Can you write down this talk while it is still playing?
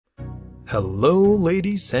Hello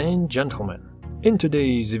ladies and gentlemen. In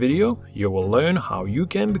today's video, you will learn how you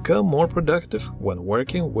can become more productive when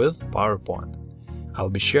working with PowerPoint. I'll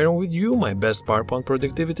be sharing with you my best PowerPoint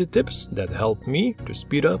productivity tips that help me to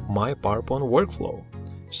speed up my PowerPoint workflow.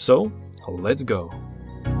 So, let's go.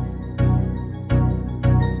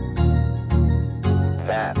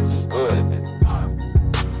 That's good.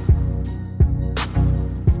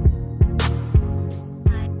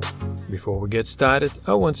 Before we get started,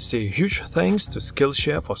 I want to say a huge thanks to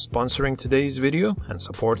Skillshare for sponsoring today's video and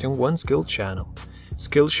supporting One Skill channel.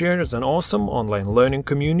 Skillshare is an awesome online learning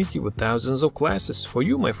community with thousands of classes for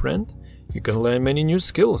you, my friend. You can learn many new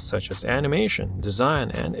skills such as animation,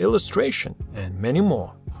 design and illustration, and many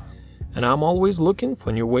more. And I'm always looking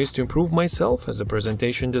for new ways to improve myself as a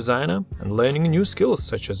presentation designer, and learning new skills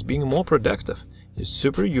such as being more productive is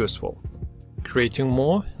super useful. Creating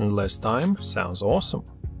more in less time sounds awesome.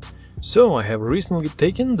 So, I have recently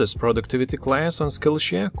taken this productivity class on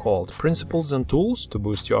Skillshare called Principles and Tools to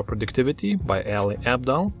Boost Your Productivity by Ali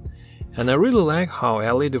Abdal. And I really like how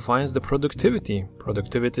Ali defines the productivity.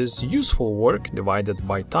 Productivity is useful work divided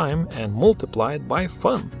by time and multiplied by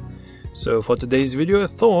fun. So for today's video I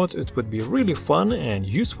thought it would be really fun and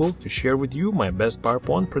useful to share with you my best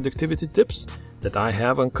PowerPoint productivity tips that I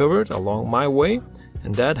have uncovered along my way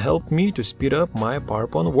and that helped me to speed up my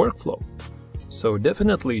PowerPoint workflow. So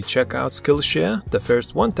definitely check out Skillshare. The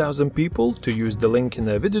first 1000 people to use the link in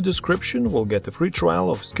the video description will get a free trial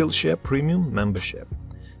of Skillshare Premium membership.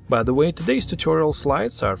 By the way, today's tutorial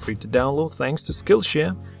slides are free to download thanks to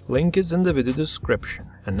Skillshare. Link is in the video description.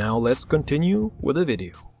 And now let's continue with the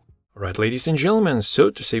video. Alright, ladies and gentlemen, so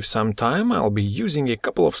to save some time, I'll be using a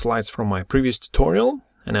couple of slides from my previous tutorial.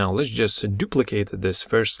 And now let's just duplicate this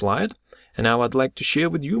first slide. And now I'd like to share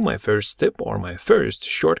with you my first tip or my first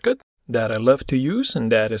shortcut that I love to use,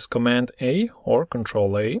 and that is Command A or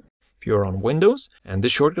Control A if you're on Windows. And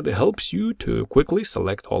this shortcut helps you to quickly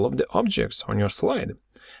select all of the objects on your slide.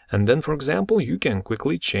 And then, for example, you can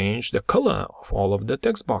quickly change the color of all of the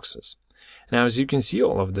text boxes. Now, as you can see,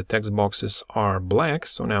 all of the text boxes are black.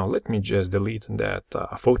 So now let me just delete that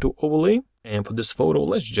photo overlay. And for this photo,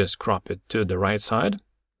 let's just crop it to the right side.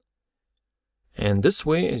 And this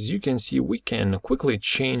way, as you can see, we can quickly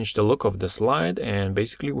change the look of the slide and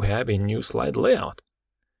basically we have a new slide layout.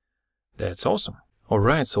 That's awesome.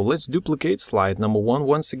 Alright, so let's duplicate slide number 1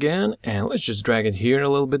 once again and let's just drag it here a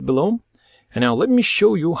little bit below. And now let me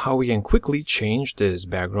show you how we can quickly change this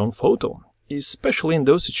background photo, especially in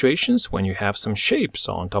those situations when you have some shapes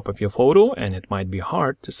on top of your photo and it might be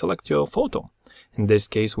hard to select your photo. In this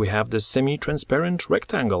case, we have this semi-transparent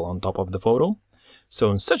rectangle on top of the photo. So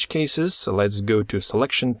in such cases, let's go to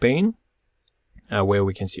Selection pane, where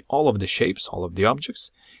we can see all of the shapes, all of the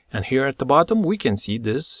objects. And here at the bottom, we can see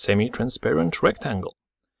this semi-transparent rectangle.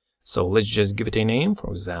 So let's just give it a name, for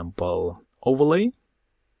example, Overlay.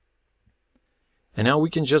 And now we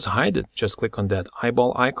can just hide it. Just click on that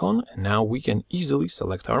eyeball icon, and now we can easily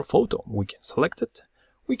select our photo. We can select it,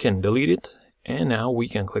 we can delete it, and now we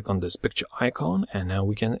can click on this picture icon, and now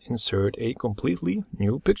we can insert a completely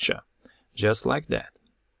new picture. Just like that.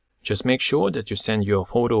 Just make sure that you send your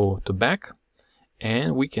photo to back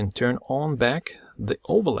and we can turn on back the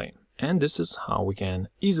overlay. And this is how we can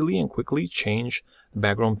easily and quickly change the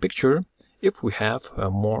background picture if we have a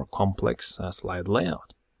more complex slide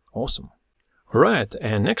layout. Awesome. Alright,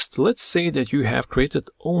 and next let's say that you have created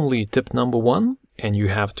only tip number 1 and you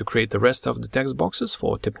have to create the rest of the text boxes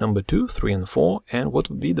for tip number 2, 3 and 4, and what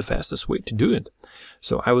would be the fastest way to do it?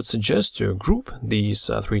 So I would suggest to group these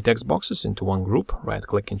 3 text boxes into one group. Right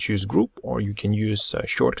click and choose group, or you can use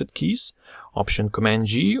shortcut keys, Option Command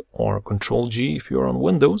G or Control G if you're on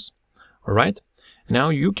Windows. Alright, now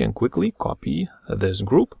you can quickly copy this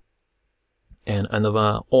group. And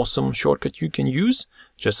another awesome shortcut you can use,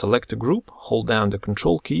 just select a group, hold down the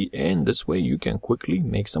Control key, and this way you can quickly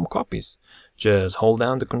make some copies. Just hold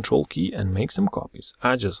down the Control key and make some copies.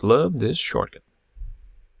 I just love this shortcut.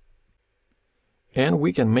 And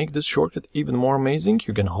we can make this shortcut even more amazing.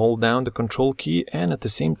 You can hold down the Control key and at the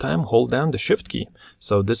same time hold down the Shift key.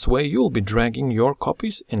 So this way you'll be dragging your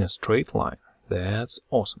copies in a straight line. That's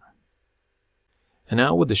awesome. And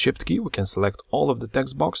now with the Shift key, we can select all of the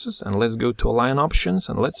text boxes and let's go to Align Options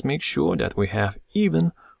and let's make sure that we have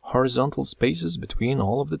even horizontal spaces between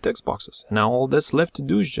all of the text boxes. And now all that's left to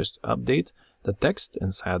do is just update the text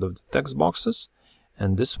inside of the text boxes.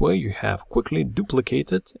 And this way you have quickly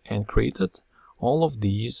duplicated and created all of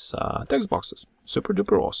these text boxes. Super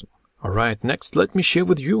duper awesome. Alright, next let me share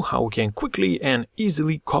with you how we can quickly and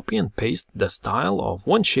easily copy and paste the style of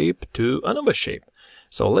one shape to another shape.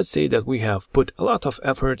 So let's say that we have put a lot of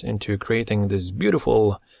effort into creating this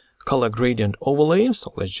beautiful color gradient overlay.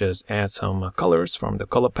 So let's just add some colors from the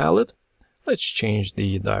color palette. Let's change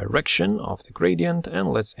the direction of the gradient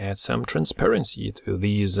and let's add some transparency to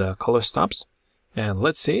these color stops. And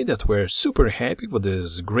let's say that we're super happy with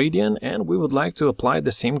this gradient and we would like to apply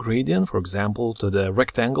the same gradient, for example, to the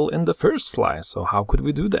rectangle in the first slide. So how could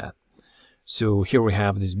we do that? So here we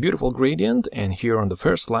have this beautiful gradient, and here on the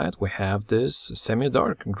first slide we have this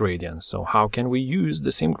semi-dark gradient. So how can we use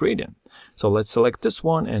the same gradient? So let's select this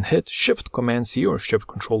one and hit Shift-Command-C or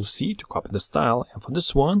Shift-Control-C to copy the style. And for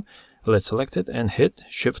this one, let's select it and hit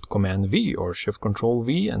Shift-Command-V or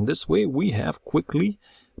Shift-Control-V, and this way we have quickly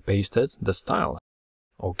pasted the style.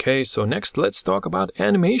 Okay, so next let's talk about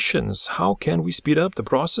animations. How can we speed up the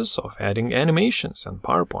process of adding animations in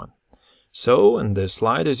PowerPoint? So in this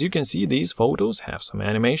slide, as you can see, these photos have some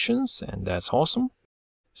animations, and that's awesome.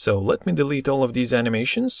 So let me delete all of these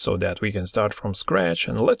animations so that we can start from scratch,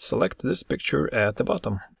 and let's select this picture at the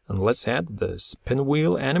bottom. And let's add this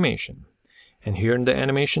pinwheel animation. And here in the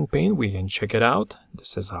animation pane, we can check it out.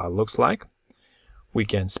 This is how it looks like. We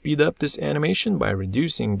can speed up this animation by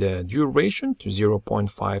reducing the duration to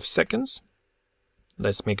 0.5 seconds.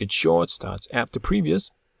 Let's make it short, starts after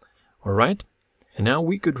previous. Alright. And now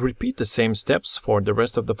we could repeat the same steps for the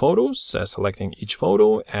rest of the photos, selecting each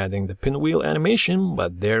photo, adding the pinwheel animation,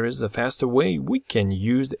 but there is a faster way. We can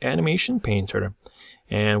use the animation painter.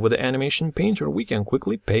 And with the animation painter, we can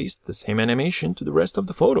quickly paste the same animation to the rest of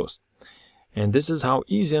the photos. And this is how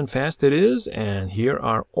easy and fast it is, and here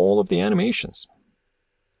are all of the animations.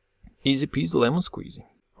 Easy peasy lemon squeezy.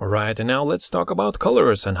 Alright, and now let's talk about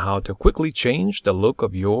colors and how to quickly change the look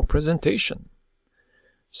of your presentation.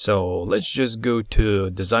 So let's just go to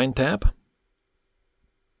Design tab.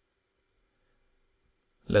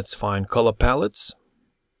 Let's find Color Palettes.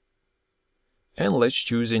 And let's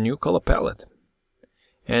choose a new color palette.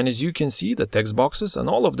 And as you can see, the text boxes and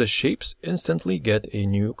all of the shapes instantly get a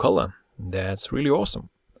new color. That's really awesome.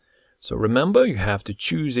 So remember, you have to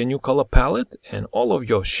choose a new color palette and all of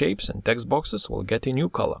your shapes and text boxes will get a new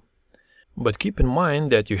color. But keep in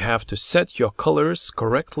mind that you have to set your colors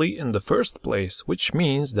correctly in the first place, which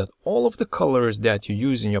means that all of the colors that you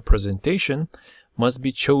use in your presentation must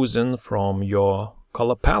be chosen from your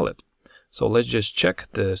color palette. So let's just check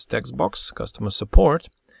this text box, Customer Support.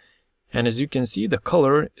 And as you can see, the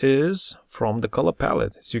color is from the color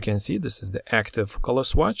palette. As you can see, this is the active color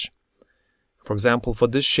swatch. For example, for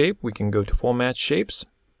this shape, we can go to Format Shapes.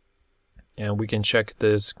 And we can check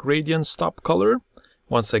this gradient stop color.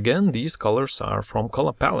 Once again, these colors are from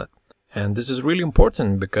color palette. And this is really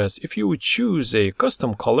important because if you would choose a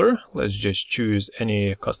custom color, let's just choose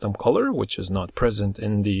any custom color which is not present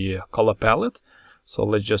in the color palette. So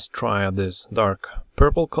let's just try this dark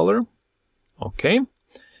purple color. Okay.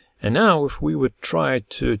 And now if we would try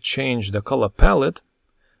to change the color palette,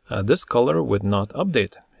 this color would not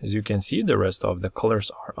update. As you can see, the rest of the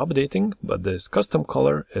colors are updating, but this custom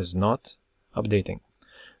color is not updating.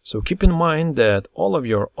 So keep in mind that all of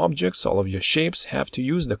your objects, all of your shapes have to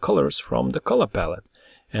use the colors from the color palette,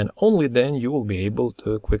 and only then you will be able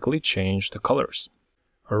to quickly change the colors.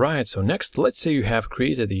 Alright, so next, let's say you have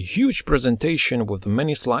created a huge presentation with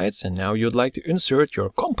many slides and now you'd like to insert your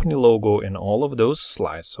company logo in all of those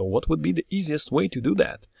slides. So what would be the easiest way to do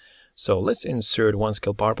that? So let's insert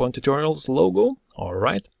OneSkill PowerPoint Tutorials logo.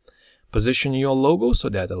 Alright. Position your logo so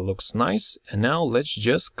that it looks nice, and now let's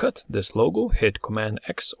just cut this logo. Hit Command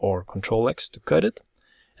X or Control X to cut it.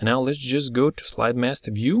 And now let's just go to Slide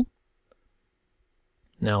Master View.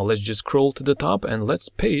 Now let's just scroll to the top and let's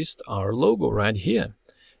paste our logo right here.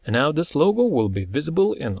 And now this logo will be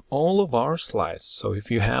visible in all of our slides. So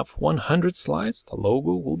if you have 100 slides, the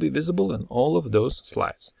logo will be visible in all of those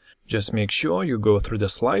slides. Just make sure you go through the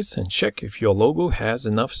slides and check if your logo has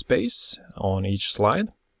enough space on each slide.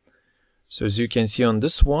 So as you can see on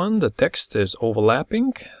this one, the text is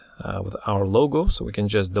overlapping with our logo, so we can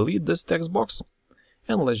just delete this text box.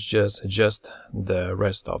 And let's just adjust the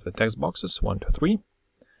rest of the text boxes, 1, 2, 3,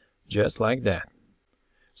 just like that.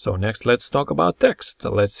 So next, let's talk about text.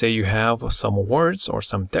 Let's say you have some words or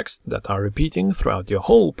some text that are repeating throughout your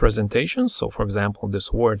whole presentation. So for example,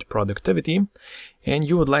 this word productivity, and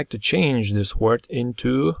you would like to change this word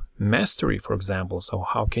into mastery, for example. So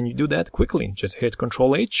how can you do that quickly? Just hit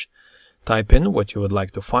Control H. Type in what you would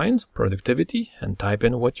like to find, productivity, and type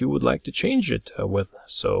in what you would like to change it with,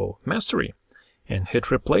 so mastery. And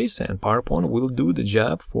hit replace, and PowerPoint will do the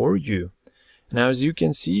job for you. Now as you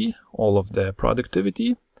can see, all of the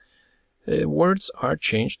productivity words are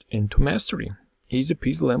changed into mastery. Easy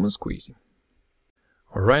peasy lemon squeezy.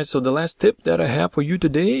 Alright, so the last tip that I have for you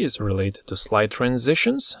today is related to slide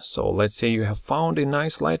transitions. So let's say you have found a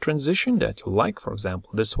nice slide transition that you like, for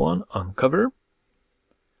example this one on cover.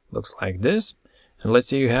 Looks like this. And let's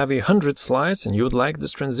say you have 100 slides and you would like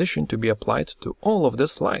this transition to be applied to all of the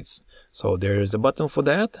slides. So there is a button for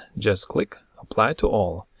that. Just click Apply to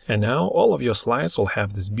All. And now all of your slides will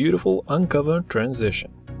have this beautiful uncover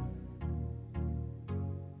transition.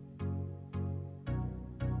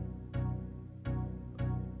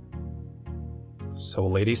 So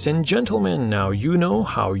ladies and gentlemen, now you know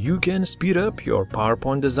how you can speed up your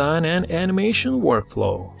PowerPoint design and animation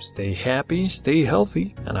workflow. Stay happy, stay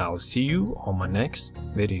healthy, and I'll see you on my next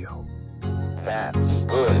video. That's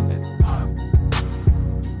good.